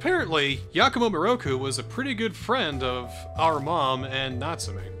 So apparently, Yakumo Miroku was a pretty good friend of our mom and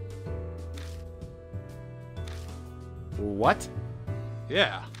Natsume. What?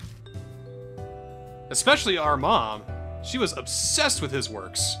 Yeah. Especially our mom. She was obsessed with his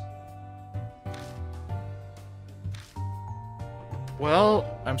works.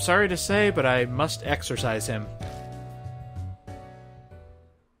 Well, I'm sorry to say, but I must exorcise him.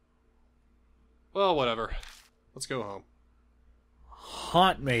 Well, whatever. Let's go home.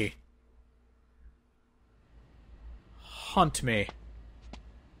 Haunt me. Haunt me.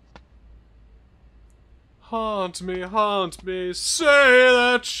 Haunt me, say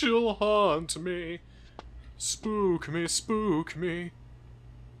that you'll haunt me. Spook me, spook me.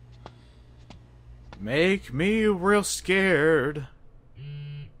 Make me real scared.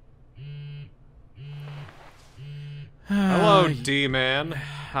 Hello, D-Man.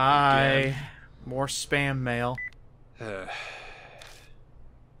 Hi. Again. More spam mail.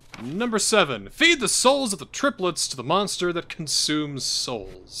 Number 7. Feed the souls of the triplets to the monster that consumes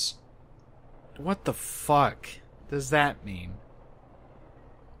souls. What the fuck does that mean?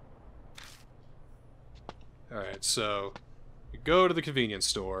 Alright, so you go to the convenience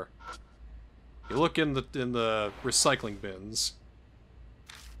store. You look in the recycling bins.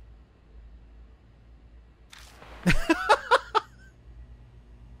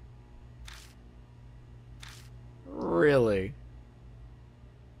 Really?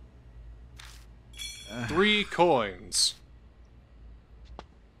 3 coins.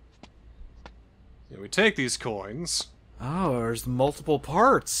 And we take these coins. Oh, there's multiple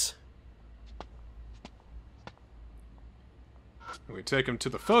parts. And we take them to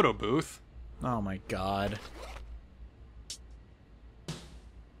the photo booth. Oh my god.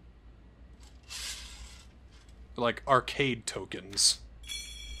 They're like arcade tokens.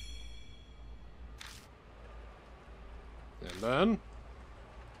 And then...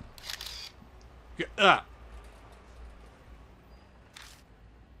 Ah!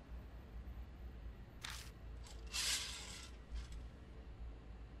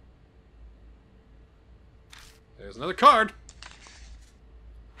 There's another card!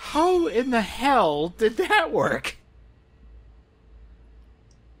 How in the hell did that work?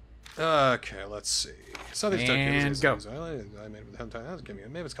 Okay, let's see. So these And go. I made with the house. Give me a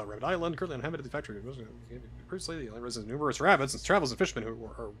name. It's called Rabbit Island. Currently inhabited at the factory. Previously, the only residents numerous rabbits and travelers and fishermen who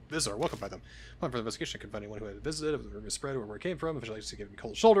are visitors are welcomed by them. Upon further investigation, I could find anyone who had visited, if the rumor spread, or where it came from. Official agency gave me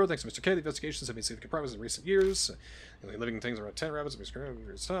cold shoulder. Thanks to Mr. K, the investigations have made significant progress in recent years. The only living things are around 10 rabbits. We screwed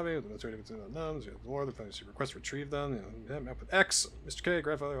the military unknowns. The war. The family request to retrieve them. Map with X. Mr. K,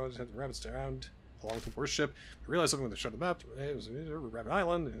 grandfather always had the rabbits around. Along with the worship, we realized something when they showed the map. It was Rabbit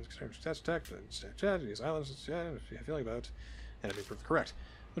Island, and these islands, yeah, if you have a feeling about, and it'd be proved correct.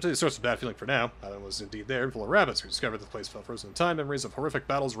 I'll tell you the source of bad feeling for now. Island was indeed there and full of rabbits. We discovered that the place fell frozen in time. Memories of horrific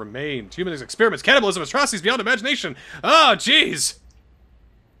battles remained. Human experiments, cannibalism, atrocities beyond imagination. Oh, jeez!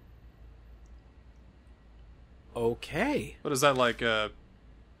 Okay. What is that, like,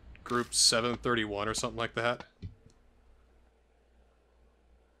 Group 731 or something like that?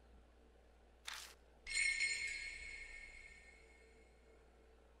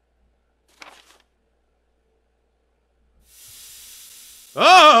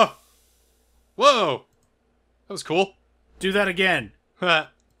 Oh! Whoa! That was cool. Do that again.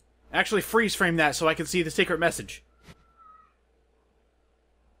 Ha. Actually, freeze frame that so I can see the secret message.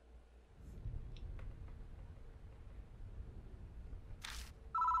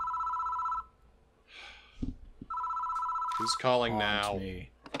 Who's calling Haunt now? me.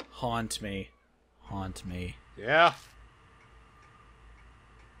 Haunt me. Haunt me. Yeah?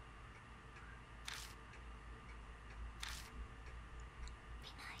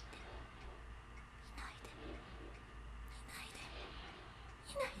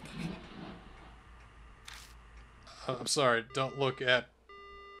 I'm sorry, don't look at...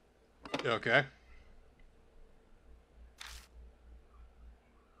 Okay.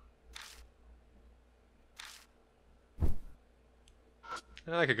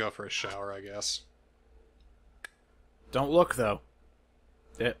 I could go for a shower, I guess. Don't look, though.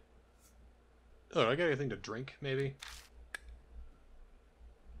 Oh, do I get anything to drink, maybe?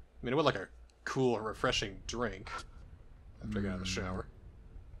 I mean, I would like a cool and refreshing drink after I get out of the shower.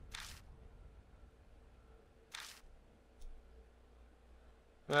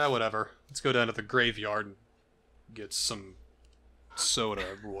 Whatever. Let's go down to the graveyard and get some soda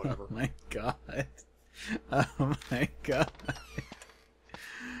or whatever. Oh my god. Oh my god.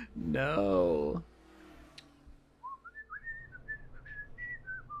 No.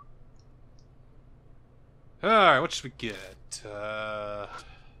 Alright, what should we get?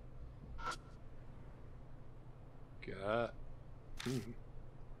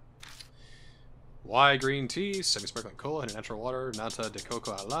 Y green tea, semi-sparkling cola, and natural water, nata de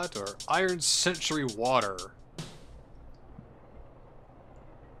coco a latte, or iron century water.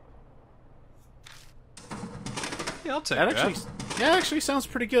 Yeah, I'll take that. That actually sounds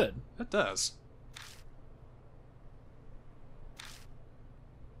pretty good. It does.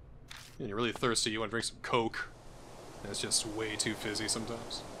 And you're really thirsty, you want to drink some Coke. And it's just way too fizzy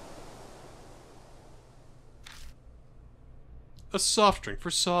sometimes. A soft drink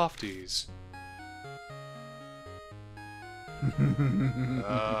for softies.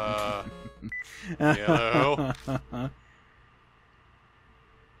 Yellow.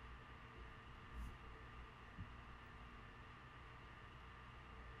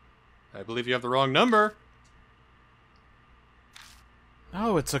 I believe you have the wrong number.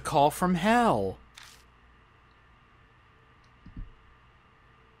 Oh, it's a call from hell.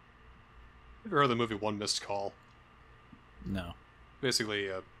 Have you heard of the movie One Missed Call? No. Basically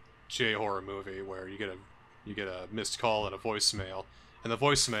a J-horror movie where you get a missed call and a voicemail, and the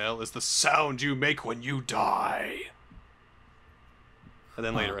voicemail is the sound you make when you die. And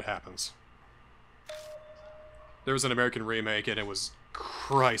then later it happens. There was an American remake and it was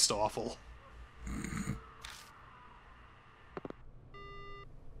Christ awful.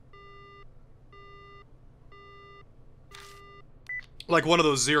 Like one of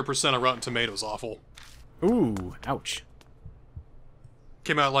those 0% of Rotten Tomatoes awful. Ooh, ouch.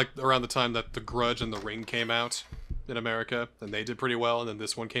 Came out like around the time that The Grudge and The Ring came out in America, and they did pretty well, and then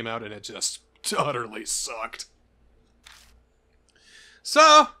this one came out and it just utterly sucked.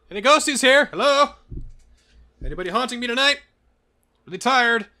 So, any ghosties here? Hello? Anybody haunting me tonight? Really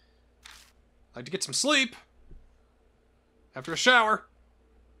tired. Like to get some sleep. After a shower.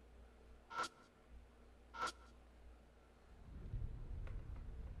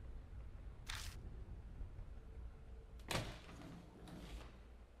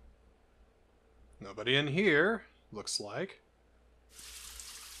 Nobody in here, looks like.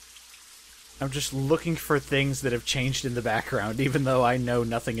 I'm just looking for things that have changed in the background, even though I know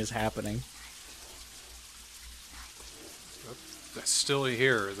nothing is happening. That's still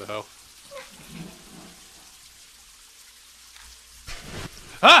here, though.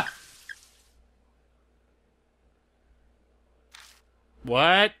 Ah!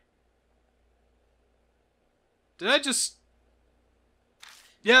 What? Did I just...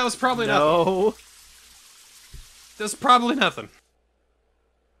 Yeah, it was probably nothing. No. There's probably nothing.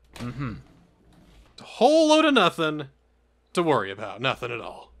 Mm-hmm. A whole load of nothing to worry about. Nothing at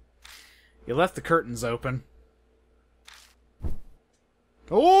all. You left the curtains open.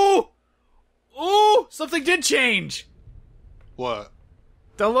 Oh! Oh! Something did change! What?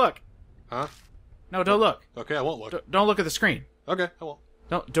 Don't look. Huh? No, don't look. Okay, I won't look. Don't look at the screen. Okay, I won't.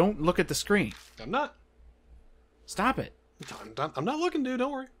 Don't look at the screen. I'm not. Stop it. I'm not looking, dude.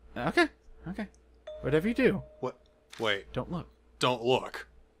 Don't worry. Okay. Okay. Whatever you do. What? Wait. Don't look. Don't look.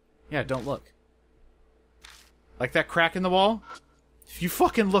 Yeah, don't look. Like that crack in the wall? If you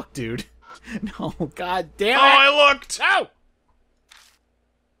fucking look, dude. No, god damn it! Oh, I looked! Ow!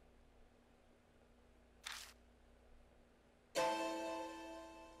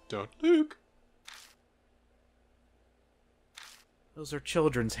 Don't look. Those are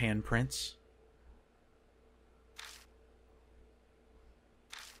children's handprints.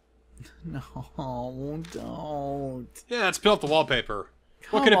 No, don't. Yeah, it's built the wallpaper.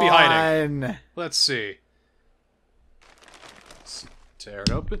 Come What could it be hiding? on. Let's see. Let's tear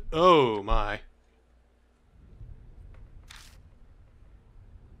it open. Oh, my.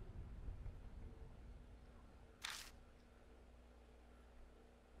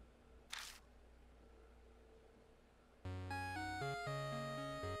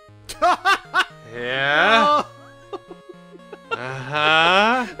 Yeah?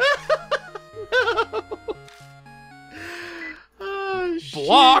 Uh-huh. Oh, shit.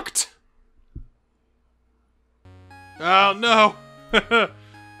 Blocked? Oh, no.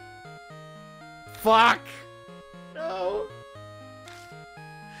 Fuck. No.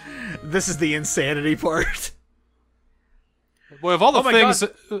 This is the insanity part. Boy, of all the Oh my things,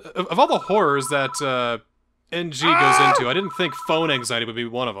 of all the horrors that NG goes into, I didn't think phone anxiety would be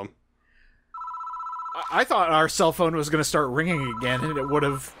one of them. I thought our cell phone was going to start ringing again, and it would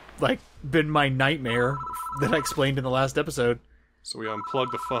have, like, been my nightmare that I explained in the last episode. So we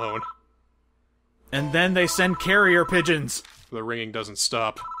unplug the phone. And then they send carrier pigeons. The ringing doesn't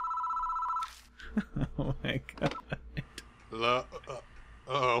stop. Oh my god. Uh-oh.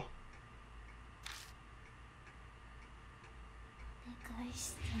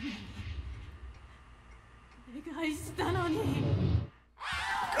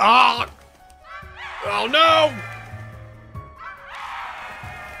 Oh! Oh no!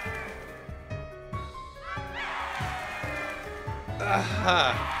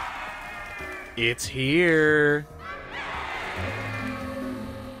 It's here.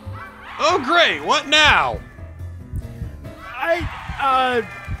 Oh great, what now?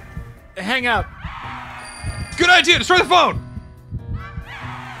 Hang up. Good idea, destroy the phone!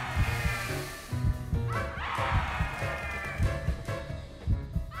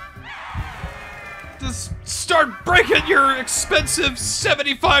 Just start breaking your expensive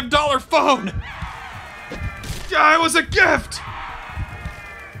 $75 phone! It was a gift!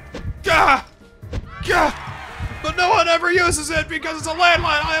 But no one ever uses it because it's a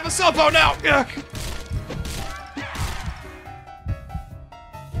landline. I have a cell phone now.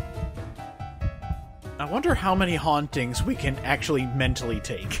 I wonder how many hauntings we can actually mentally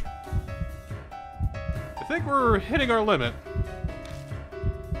take. I think we're hitting our limit.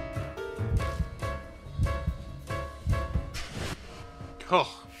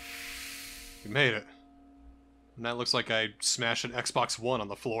 Oh, we made it. And that looks like I smashed an Xbox One on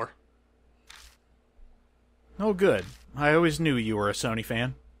the floor. Oh, good. I always knew you were a Sony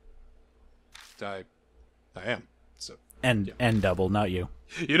fan. I am. So. N double, not you.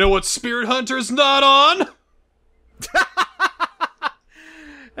 You know what Spirit Hunter's not on?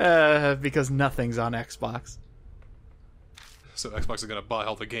 Because nothing's on Xbox. So Xbox is gonna buy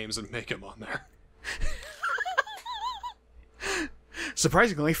all the games and make them on there.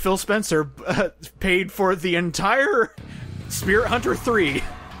 Surprisingly, Phil Spencer paid for the entire Spirit Hunter 3.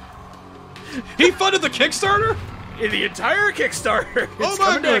 He funded the Kickstarter? In the entire Kickstarter. It's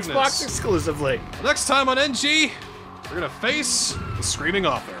coming to Xbox exclusively. Next time on NG, we're gonna face the Screaming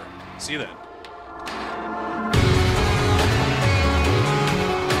Author. See you then.